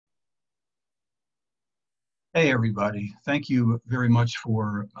Hey, everybody. Thank you very much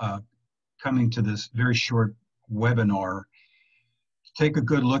for coming to this very short webinar. To take a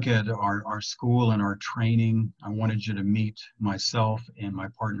good look at our school and our training, I wanted you to meet myself and my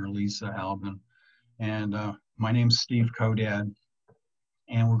partner, Lisa Albin. And my name's Steve Kodad.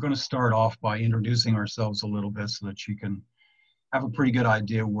 And we're going to start off by introducing ourselves a little bit so that you can have a pretty good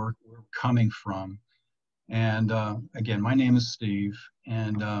idea where we're coming from. And again, my name is Steve.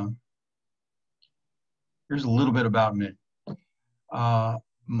 And here's a little bit about me. Uh,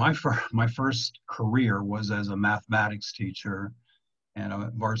 my first career was as a mathematics teacher and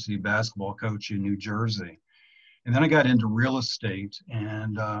a varsity basketball coach in New Jersey. And then I got into real estate,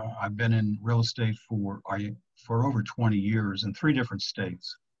 and I've been in real estate for over 20 years in 3 different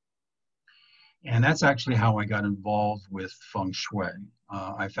states. And that's actually how I got involved with feng shui.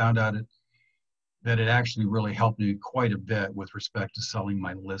 I found out that it actually really helped me quite a bit with respect to selling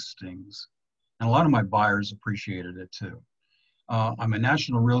my listings. And a lot of my buyers appreciated it too. I'm a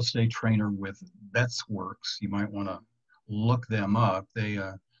national real estate trainer with BetsWorks. You might want to look them up. They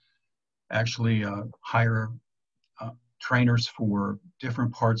actually hire trainers for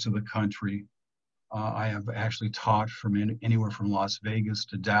different parts of the country. I have actually taught from anywhere from Las Vegas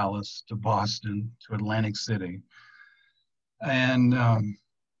to Dallas to Boston to Atlantic City. And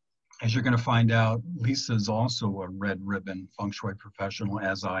as you're going to find out, Lisa is also a red ribbon feng shui professional,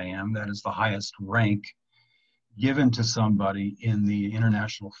 as I am. That is the highest rank given to somebody in the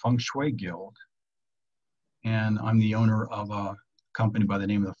International Feng Shui Guild. And I'm the owner of a company by the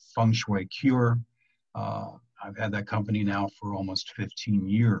name of Feng Shui Cure. I've had that company now for almost 15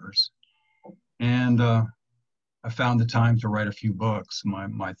 years. And I found the time to write a few books.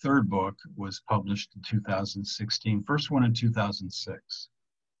 My third book was published in 2016, first one in 2006.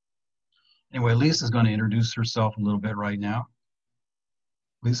 Anyway, Lisa's going to introduce herself a little bit right now.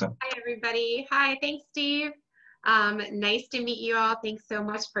 Lisa. Hi, everybody. Hi, thanks, Steve. Nice to meet you all. Thanks so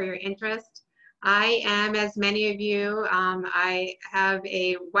much for your interest. I am, as many of you, I have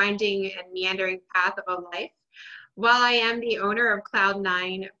a winding and meandering path of a life. While I am the owner of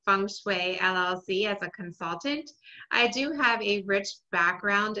Cloud9 Feng Shui LLC as a consultant, I do have a rich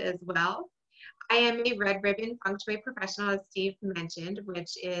background as well. I am a red ribbon feng shui professional, as Steve mentioned,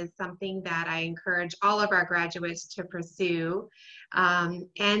 which is something that I encourage all of our graduates to pursue.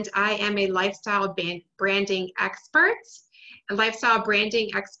 And I am a lifestyle branding expert. A lifestyle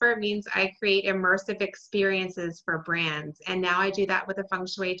branding expert means I create immersive experiences for brands. And now I do that with a feng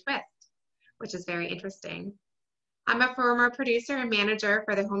shui twist, which is very interesting. I'm a former producer and manager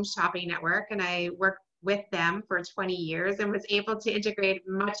for the Home Shopping Network, and I worked with them for 20 years and was able to integrate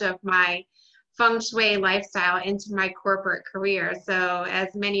much of my feng shui lifestyle into my corporate career. So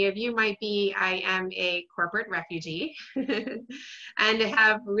as many of you might be, I am a corporate refugee and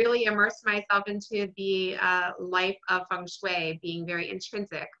have really immersed myself into the life of feng shui, being very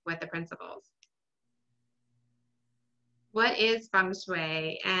intrinsic with the principles. What is feng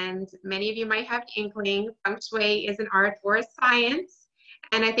shui? And many of you might have an inkling. Feng shui is an art or a science.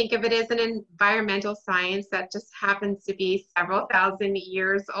 And I think of it as an environmental science that just happens to be several thousand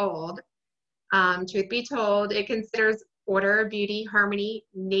years old. Truth be told, it considers order, beauty, harmony,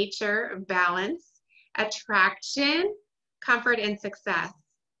 nature, balance, attraction, comfort, and success.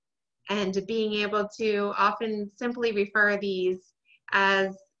 And being able to often simply refer these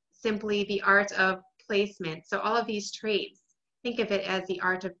as simply the art of placement. So all of these traits, think of it as the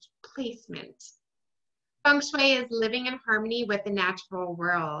art of placement. Feng Shui is living in harmony with the natural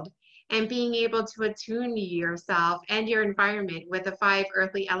world and being able to attune yourself and your environment with the 5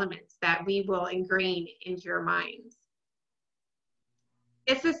 earthly elements that we will ingrain into your minds.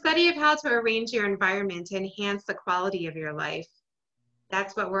 It's the study of how to arrange your environment to enhance the quality of your life.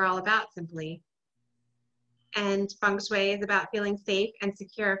 That's what we're all about, simply. And Feng Shui is about feeling safe and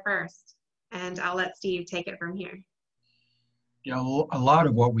secure first. And I'll let Steve take it from here. You know, a lot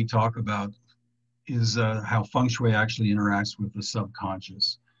of what we talk about is how feng shui actually interacts with the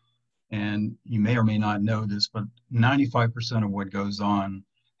subconscious. And you may or may not know this, but 95% of what goes on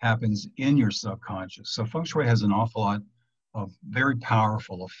happens in your subconscious. So feng shui has an awful lot of very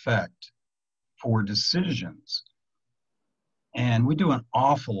powerful effect for decisions. And we do an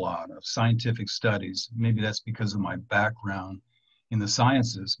awful lot of scientific studies. Maybe that's because of my background in the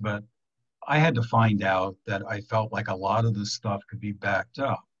sciences, but I had to find out that I felt like a lot of this stuff could be backed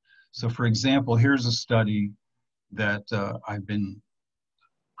up. So for example, here's a study that I've been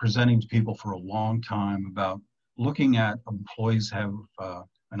presenting to people for a long time about looking at employees have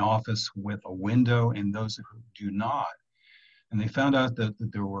an office with a window and those who do not. And they found out that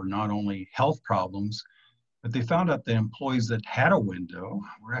there were not only health problems, but they found out that employees that had a window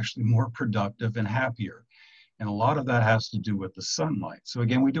were actually more productive and happier. And a lot of that has to do with the sunlight. So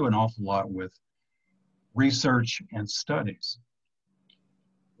again, we do an awful lot with research and studies.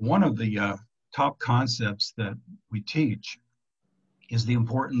 One of the top concepts that we teach is the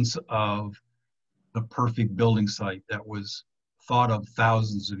importance of the perfect building site that was thought of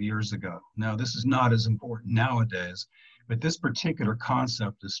thousands of years ago. Now, this is not as important nowadays, but this particular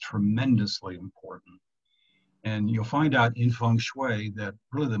concept is tremendously important. And you'll find out in Feng Shui that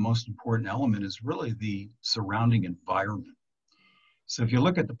really the most important element is really the surrounding environment. So if you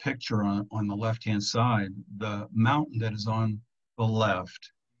look at the picture on the left-hand side, the mountain that is on the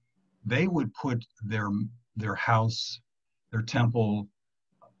left, they would put their house, their temple,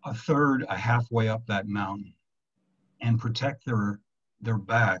 a halfway up that mountain and protect their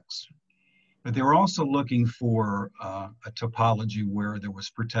backs. But they were also looking for a topology where there was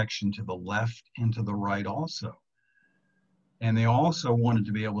protection to the left and to the right also. And they also wanted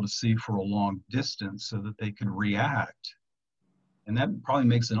to be able to see for a long distance so that they could react. And that probably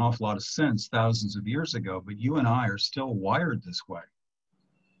makes an awful lot of sense thousands of years ago, but you and I are still wired this way.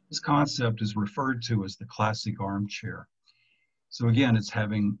 This concept is referred to as the classic armchair. So again, it's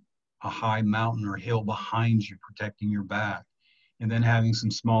having a high mountain or hill behind you, protecting your back, and then having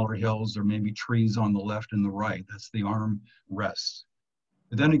some smaller hills or maybe trees on the left and the right. That's the arm rest.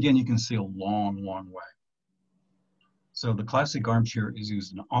 But then again, you can see a long, long way. So the classic armchair is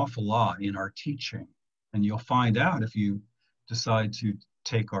used an awful lot in our teaching. And you'll find out if you decide to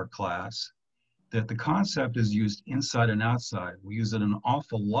take our class that the concept is used inside and outside. We use it an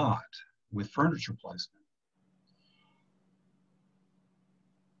awful lot with furniture placement.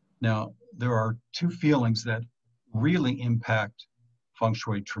 Now, there are two feelings that really impact Feng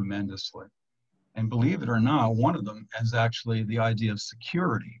Shui tremendously. And believe it or not, one of them is actually the idea of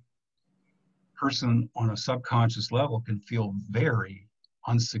security. A person on a subconscious level can feel very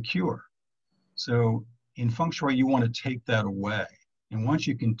unsecure. So in Feng Shui, you want to take that away. And once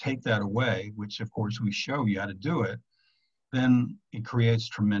you can take that away, which of course we show you how to do it, then it creates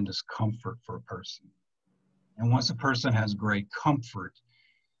tremendous comfort for a person. And once a person has great comfort,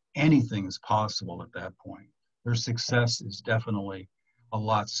 anything is possible at that point. Their success is definitely a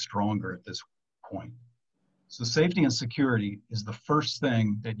lot stronger at this point. So safety and security is the first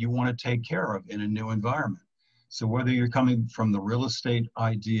thing that you want to take care of in a new environment. So whether you're coming from the real estate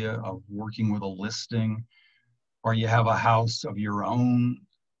idea of working with a listing, or you have a house of your own,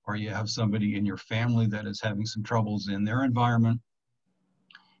 or you have somebody in your family that is having some troubles in their environment,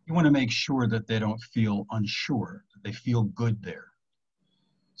 you want to make sure that they don't feel unsure, that they feel good there.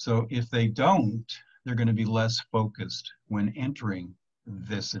 So if they don't, they're going to be less focused when entering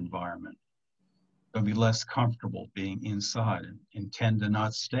this environment. They'll be less comfortable being inside and tend to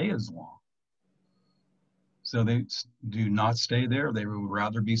not stay as long. So they do not stay there. They would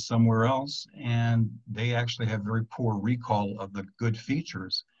rather be somewhere else. And they actually have very poor recall of the good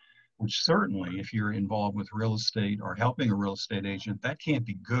features, which certainly if you're involved with real estate or helping a real estate agent, that can't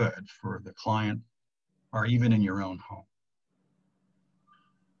be good for the client or even in your own home.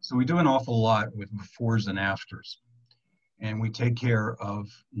 So we do an awful lot with befores and afters. And we take care of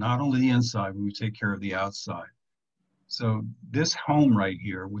not only the inside, but we take care of the outside. So this home right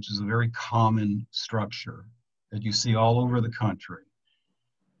here, which is a very common structure that you see all over the country,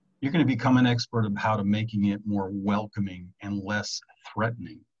 you're going to become an expert of how to making it more welcoming and less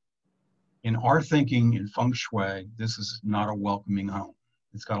threatening. In our thinking in Feng Shui, this is not a welcoming home.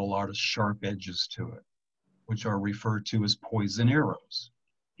 It's got a lot of sharp edges to it, which are referred to as poison arrows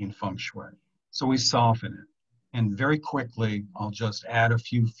in Feng Shui. So we soften it. And very quickly, I'll just add a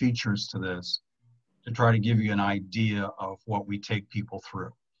few features to this to try to give you an idea of what we take people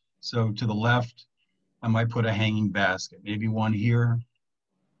through. So to the left, I might put a hanging basket, maybe one here,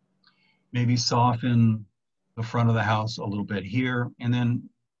 maybe soften the front of the house a little bit here, and then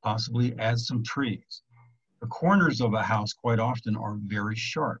possibly add some trees. The corners of a house quite often are very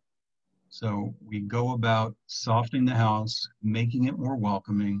sharp. So we go about softening the house, making it more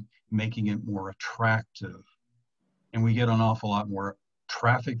welcoming, making it more attractive. And we get an awful lot more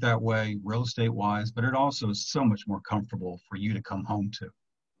traffic that way, real estate wise, but it also is so much more comfortable for you to come home to.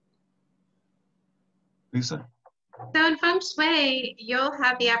 Lisa? So in Feng Shui, you'll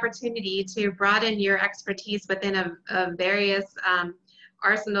have the opportunity to broaden your expertise within a various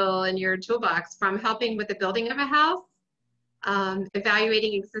arsenal in your toolbox, from helping with the building of a house,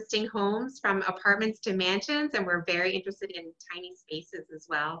 evaluating existing homes from apartments to mansions, and we're very interested in tiny spaces as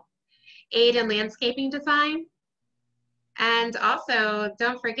well. Aid in landscaping design. And also,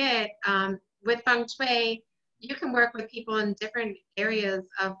 don't forget, with Feng Shui, you can work with people in different areas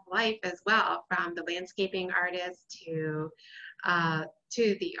of life as well, from the landscaping artists to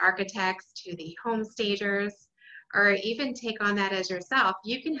the architects, to the home stagers. or even take on that as yourself,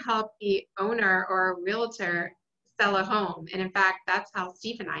 you can help the owner or a realtor sell a home. And in fact, that's how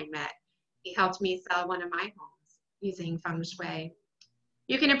Steve and I met. He helped me sell one of my homes using feng shui.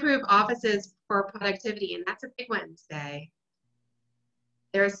 You can improve offices for productivity, and that's a big one today.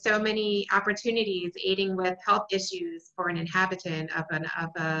 There are so many opportunities aiding with health issues for an inhabitant of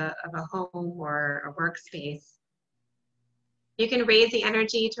a home or a workspace. You can raise the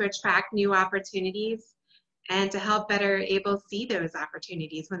energy to attract new opportunities and to help better able see those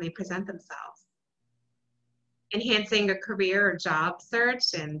opportunities when they present themselves. Enhancing a career or job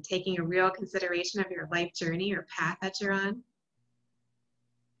search and taking a real consideration of your life journey or path that you're on.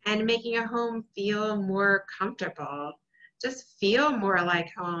 And making a home feel more comfortable. Just feel more like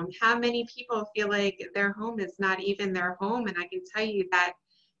home. How many people feel like their home is not even their home? And I can tell you that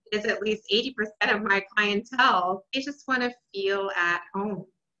is at least 80% of my clientele. They just want to feel at home,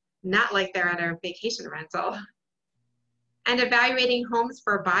 not like they're at a vacation rental. And evaluating homes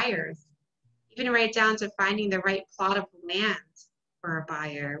for buyers, even right down to finding the right plot of land for a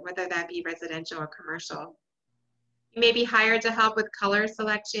buyer, whether that be residential or commercial. You may be hired to help with color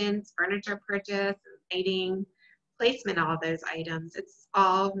selections, furniture purchase, lighting, placement, all of those items. It's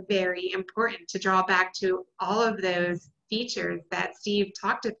all very important to draw back to all of those features that Steve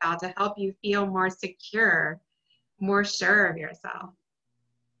talked about to help you feel more secure, more sure of yourself.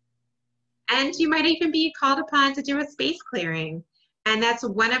 And you might even be called upon to do a space clearing. And that's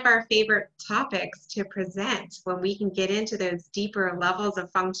one of our favorite topics to present when we can get into those deeper levels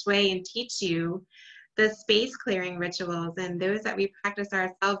of feng shui and teach you the space clearing rituals and those that we practice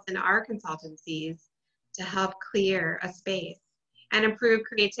ourselves in our consultancies to help clear a space and improve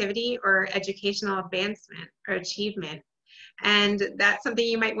creativity or educational advancement or achievement. And that's something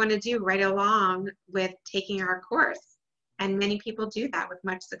you might want to do right along with taking our course. And many people do that with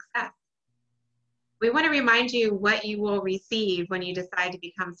much success. We want to remind you what you will receive when you decide to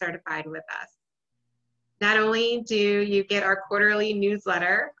become certified with us. Not only do you get our quarterly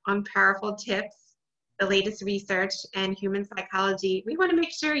newsletter on powerful tips, the latest research and human psychology, we want to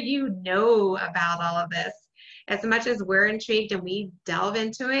make sure you know about all of this. As much as we're intrigued and we delve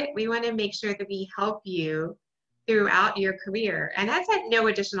into it, we want to make sure that we help you throughout your career. And that's at no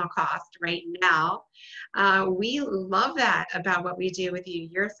additional cost right now. We love that about what we do with you.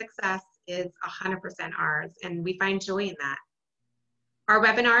 Your success is 100% ours, and we find joy in that. Our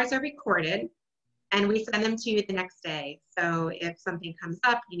webinars are recorded, and we send them to you the next day. So if something comes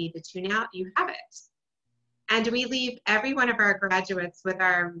up, you need to tune out, you have it. And we leave every one of our graduates with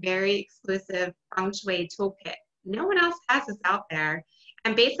our very exclusive feng shui toolkit. No one else has this out there.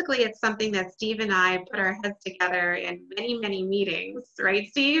 And basically, it's something that Steve and I put our heads together in many, many meetings, right,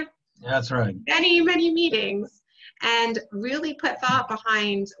 Steve? That's right. Many, many meetings, and really put thought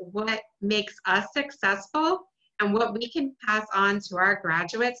behind what makes us successful and what we can pass on to our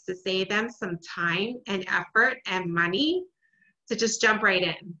graduates to save them some time and effort and money to just jump right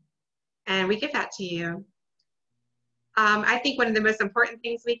in. And we give that to you. I think one of the most important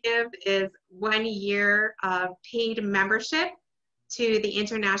things we give is 1 year of paid membership to the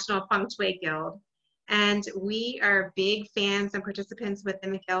International Feng Shui Guild. And we are big fans and participants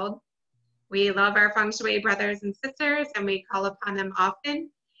within the Guild. We love our feng shui brothers and sisters, and we call upon them often.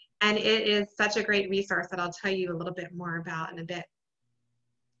 And it is such a great resource that I'll tell you a little bit more about in a bit.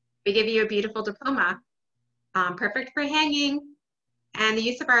 We give you a beautiful diploma, perfect for hanging. And the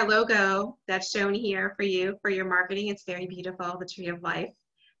use of our logo that's shown here for you, for your marketing, it's very beautiful, the Tree of Life.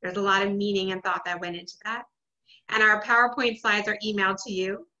 There's a lot of meaning and thought that went into that. And our PowerPoint slides are emailed to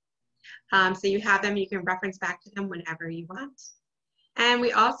you. So you have them, you can reference back to them whenever you want. And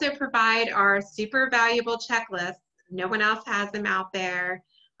we also provide our super valuable checklists. No one else has them out there.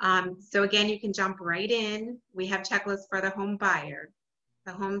 So again, you can jump right in. We have checklists for the home buyer,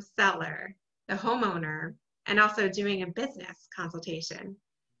 the home seller, the homeowner, and also doing a business consultation.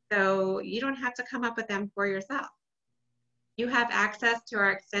 So you don't have to come up with them for yourself. You have access to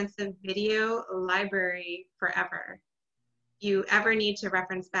our extensive video library forever. If you ever need to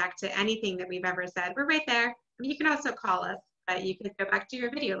reference back to anything that we've ever said, we're right there. I mean, you can also call us, but you could go back to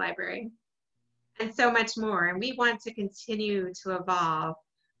your video library and so much more. And we want to continue to evolve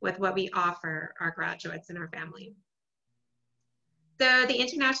with what we offer our graduates and our family. So the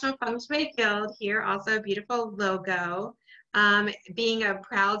International Feng Shui Guild here, also a beautiful logo. Being a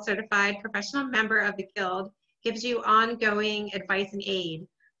proud certified professional member of the Guild gives you ongoing advice and aid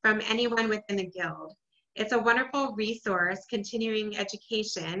from anyone within the Guild. It's a wonderful resource, continuing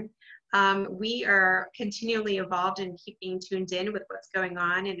education. We are continually evolved and keeping tuned in with what's going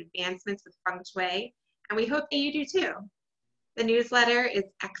on and advancements with Feng Shui, and we hope that you do too. The newsletter is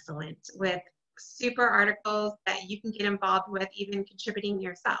excellent with super articles that you can get involved with, even contributing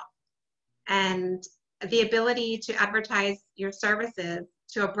yourself. And the ability to advertise your services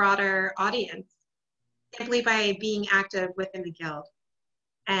to a broader audience simply by being active within the Guild.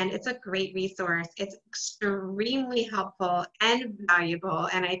 And it's a great resource. It's extremely helpful and valuable.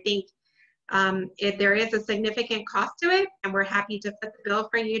 And I think if there is a significant cost to it, and we're happy to foot the bill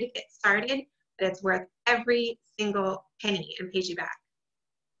for you to get started, but it's worth every single penny and pays you back.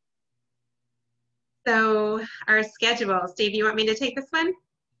 So our schedule, Steve, you want me to take this one?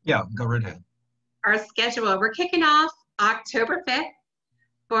 Yeah, go right ahead. Our schedule, we're kicking off October 5th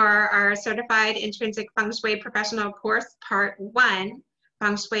for our Certified Intrinsic Feng Shui Professional Course, Part 1,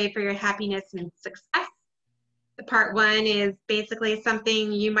 Feng Shui for Your Happiness and Success. The Part 1 is basically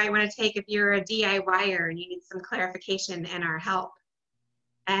something you might want to take if you're a DIYer and you need some clarification and our help.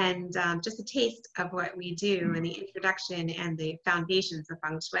 And just a taste of what we do in the introduction and the foundations of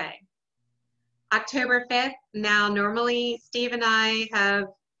Feng Shui. October 5th, now normally Steve and I have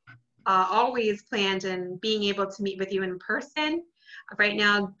always planned on being able to meet with you in person. Right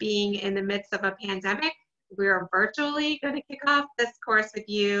now, being in the midst of a pandemic, we're virtually going to kick off this course with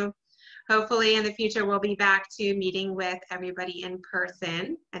you. Hopefully in the future, we'll be back to meeting with everybody in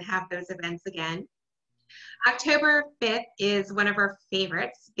person and have those events again. October 5th is one of our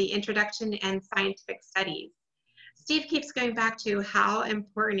favorites, the Introduction and Scientific Studies. Steve keeps going back to how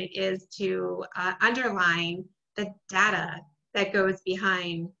important it is to underline the data that goes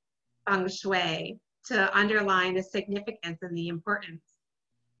behind Feng Shui, to underline the significance and the importance.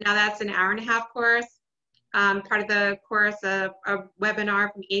 Now that's an hour-and-a-half course, part of the course of a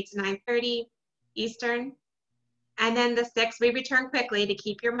webinar from 8 to 9:30 Eastern. And then the 6th, we return quickly to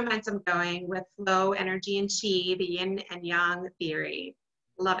keep your momentum going with flow, energy, and chi, the yin and yang theory.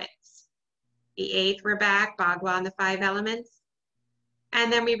 Love it. The 8th, we're back, Bagua and the 5 elements.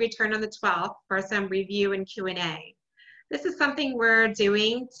 And then we return on the 12th for some review and Q&A. This is something we're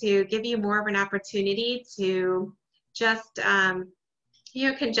doing to give you more of an opportunity to just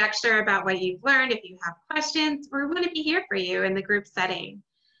conjecture about what you've learned. If you have questions, we want to be here for you in the group setting.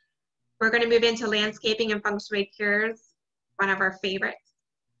 We're going to move into landscaping and Feng Shui cures, one of our favorites.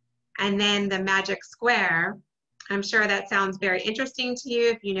 And then the magic square. I'm sure that sounds very interesting to you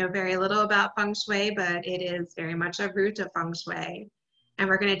if you know very little about Feng Shui, but it is very much a root of Feng Shui. And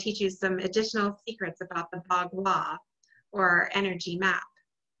we're going to teach you some additional secrets about the Bagua, or energy map.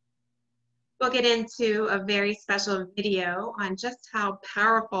 We'll get into a very special video on just how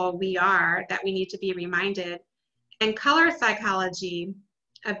powerful we are, that we need to be reminded. And color psychology,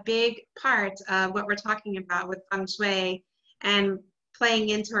 a big part of what we're talking about with Feng Shui and playing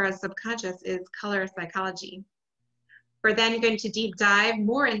into our subconscious is color psychology. We're then going to deep dive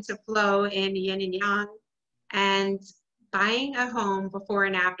more into flow in yin and yang and buying a home before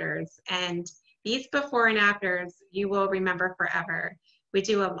and afters. And these before and afters, you will remember forever. We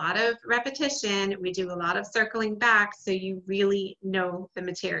do a lot of repetition. We do a lot of circling back so you really know the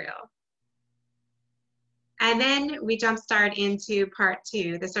material. And then we jumpstart into Part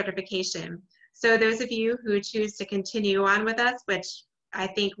 2, the certification. So those of you who choose to continue on with us, which I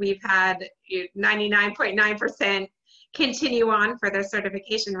think we've had 99.9% continue on for their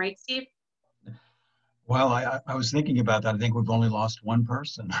certification, right, Steve? Well, I was thinking about that. I think we've only lost one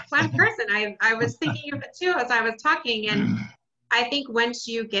person. One person. I was thinking of it too as I was talking, and I think once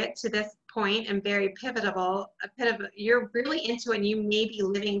you get to this point and very pivotal, you're really into it and you may be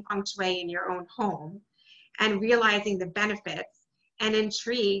living Feng Shui in your own home and realizing the benefits and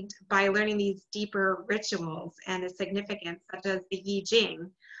intrigued by learning these deeper rituals and the significance, such as the Yi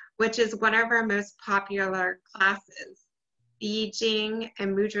Jing, which is one of our most popular classes. The Yi Jing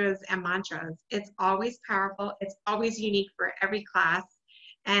and mudras and mantras. It's always powerful. It's always unique for every class.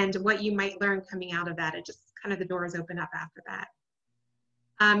 And what you might learn coming out of that, it just kind of the doors open up after that.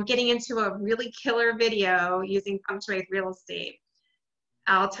 Getting into a really killer video using Feng Shui real estate.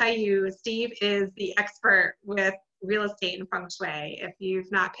 I'll tell you, Steve is the expert with real estate and Feng Shui. If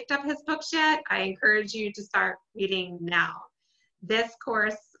you've not picked up his books yet, I encourage you to start reading now. This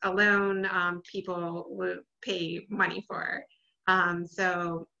course alone, people will pay money for.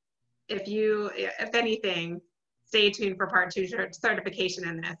 So if anything, stay tuned for Part 2 certification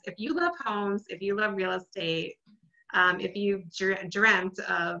in this. If you love homes, if you love real estate, if you've dreamt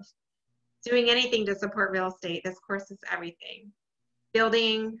of doing anything to support real estate, this course is everything.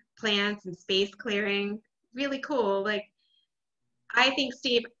 Building, plants, and space clearing, really cool. Like, I think,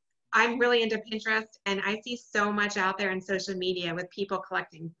 Steve, I'm really into Pinterest, and I see so much out there in social media with people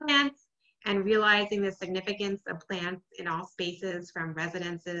collecting plants and realizing the significance of plants in all spaces, from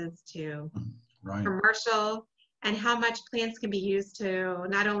residences to commercial, and how much plants can be used to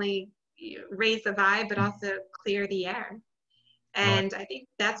not only raise the vibe, but also clear the air. Right. And I think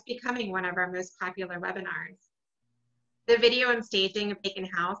that's becoming one of our most popular webinars. The video and staging of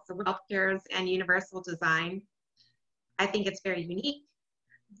Vacant House, the Wealth Cures, and Universal Design, I think it's very unique.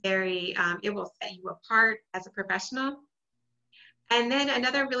 It will set you apart as a professional. And then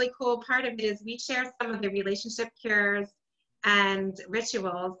another really cool part of it is we share some of the relationship cures and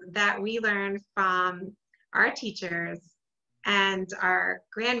rituals that we learned from our teachers and our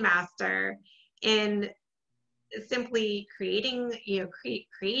grandmaster in simply creating,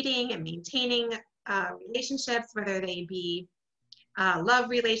 creating and maintaining relationships, whether they be love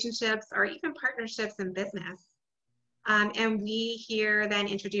relationships or even partnerships in business. And we here then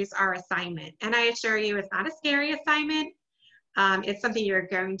introduce our assignment. And I assure you, it's not a scary assignment. It's something you're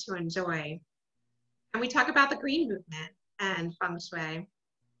going to enjoy. And we talk about the green movement and feng shui.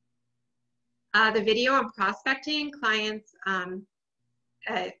 The video on prospecting clients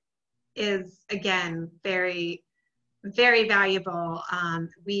is, again, very, very valuable.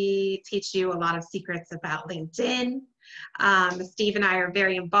 We teach you a lot of secrets about LinkedIn. Steve and I are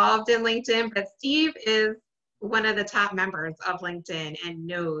very involved in LinkedIn, but Steve is one of the top members of LinkedIn and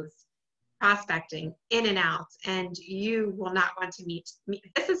knows prospecting in and out, and you will not want to meet.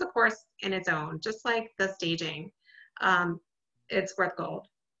 This is a course in its own, just like the staging. It's worth gold.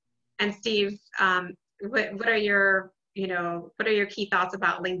 And Steve, what are your key thoughts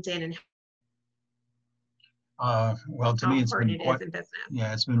about LinkedIn and Well, to how me, it's been important it quite, is in business?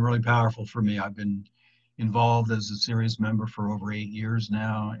 yeah, it's been really powerful for me. I've been involved as a serious member for over 8 years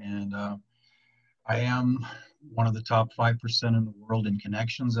now, and I am one of the top 5% in the world in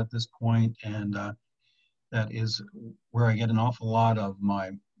connections at this point, and that is where I get an awful lot of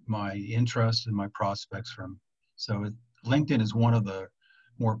my interest and my prospects from. So LinkedIn is one of the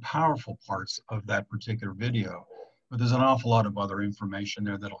more powerful parts of that particular video, but there's an awful lot of other information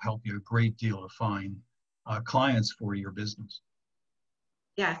there that'll help you a great deal to find clients for your business.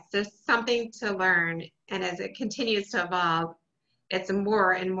 Yes, there's something to learn, and as it continues to evolve, it's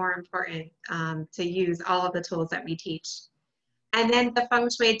more and more important to use all of the tools that we teach. And then the Feng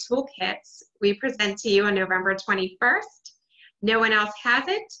Shui Toolkits we present to you on November 21st. No one else has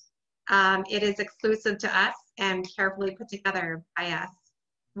it. It is exclusive to us and carefully put together by us.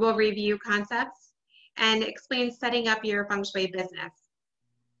 We'll review concepts and explain setting up your Feng Shui business.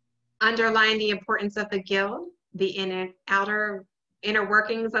 Underline the importance of the guild, the inner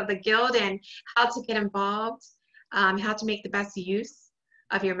workings of the guild, and how to get involved, how to make the best use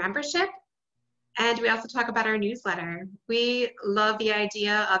of your membership. And we also talk about our newsletter. We love the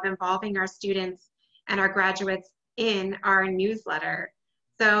idea of involving our students and our graduates in our newsletter.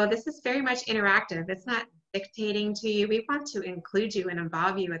 So this is very much interactive. It's not dictating to you. We want to include you and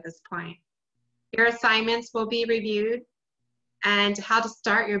involve you at this point. Your assignments will be reviewed and how to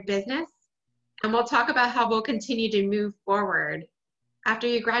start your business. And we'll talk about how we'll continue to move forward after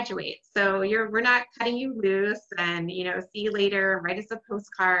you graduate. So we're not cutting you loose and, see you later, write us a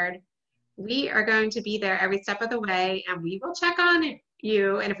postcard. We are going to be there every step of the way, and we will check on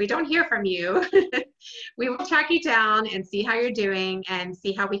you. And if we don't hear from you, we will track you down and see how you're doing and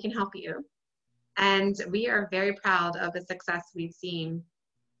see how we can help you. And we are very proud of the success we've seen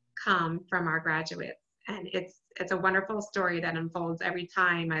come from our graduates. And it's a wonderful story that unfolds every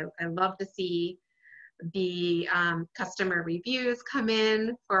time. I love to see the customer reviews come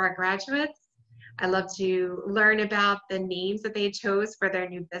in for our graduates. I love to learn about the names that they chose for their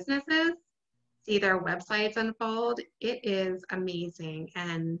new businesses, see their websites unfold. It is amazing,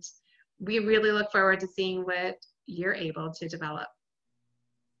 and we really look forward to seeing what you're able to develop.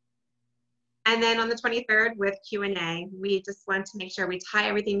 And then on the 23rd with Q&A, we just want to make sure we tie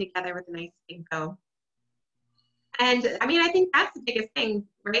everything together with a nice big bow. And I think that's the biggest thing,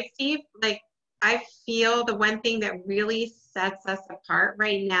 right, Steve? Like, I feel the one thing that really sets us apart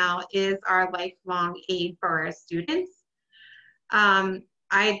right now is our lifelong aid for our students.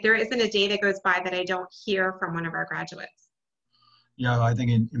 There isn't a day that goes by that I don't hear from one of our graduates. Yeah, I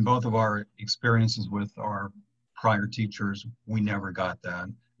think in both of our experiences with our prior teachers, we never got that.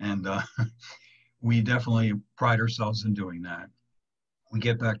 And we definitely pride ourselves in doing that. We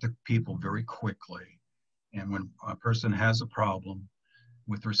get back to people very quickly. And when a person has a problem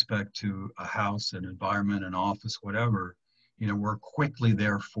with respect to a house, an environment, an office, whatever, we're quickly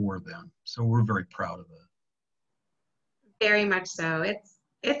there for them. So we're very proud of it. Very much so.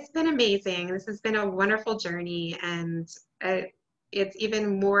 It's been amazing. This has been a wonderful journey, and it's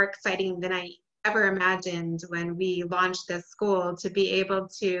even more exciting than I ever imagined when we launched this school, to be able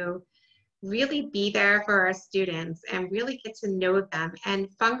to really be there for our students and really get to know them. And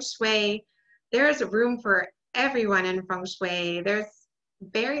Feng Shui, there's room for everyone in Feng Shui. There's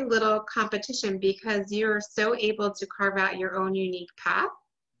very little competition because you're so able to carve out your own unique path.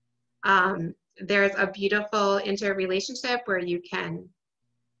 There's a beautiful interrelationship where you can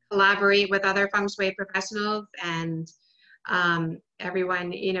collaborate with other feng shui professionals, and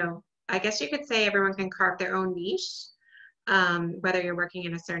everyone, you know, I guess you could say everyone can carve their own niche, whether you're working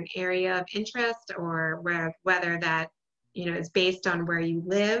in a certain area of interest or whether that, you know, is based on where you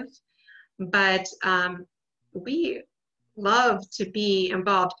live. But we love to be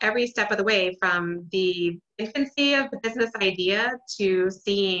involved every step of the way, from the infancy of the business idea to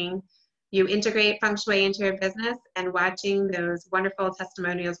seeing you integrate feng shui into your business and watching those wonderful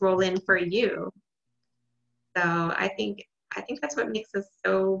testimonials roll in for you. So I think that's what makes us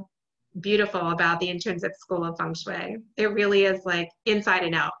so beautiful about the Intrinsic School of Feng Shui. It really is like inside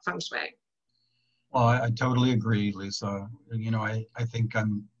and out feng shui. Well, I totally agree, Lisa. You know, I think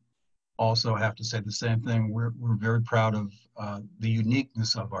I'm also have to say the same thing. We're very proud of the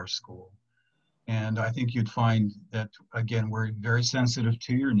uniqueness of our school. And I think you'd find that, again, we're very sensitive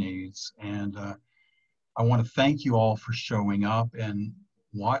to your needs. And I want to thank you all for showing up and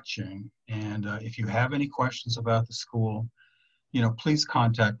watching. And if you have any questions about the school, you know, please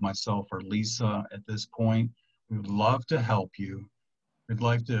contact myself or Lisa at this point. We would love to help you. We'd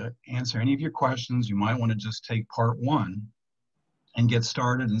like to answer any of your questions. You might want to just take part one and get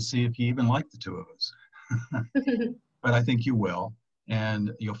started and see if you even like the two of us. But I think you will.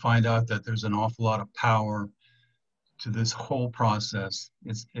 And you'll find out that there's an awful lot of power to this whole process.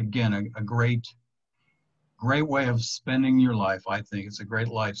 It's, again, a great way of spending your life. I think it's a great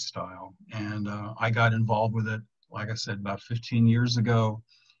lifestyle. And I got involved with it, like I said, about 15 years ago.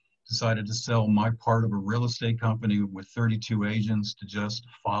 Decided to sell my part of a real estate company with 32 agents to just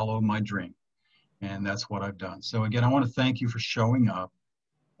follow my dream. And that's what I've done. So again, I want to thank you for showing up.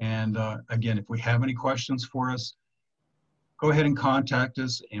 And again, if we have any questions for us, go ahead and contact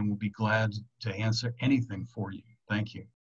us and we'll be glad to answer anything for you. Thank you.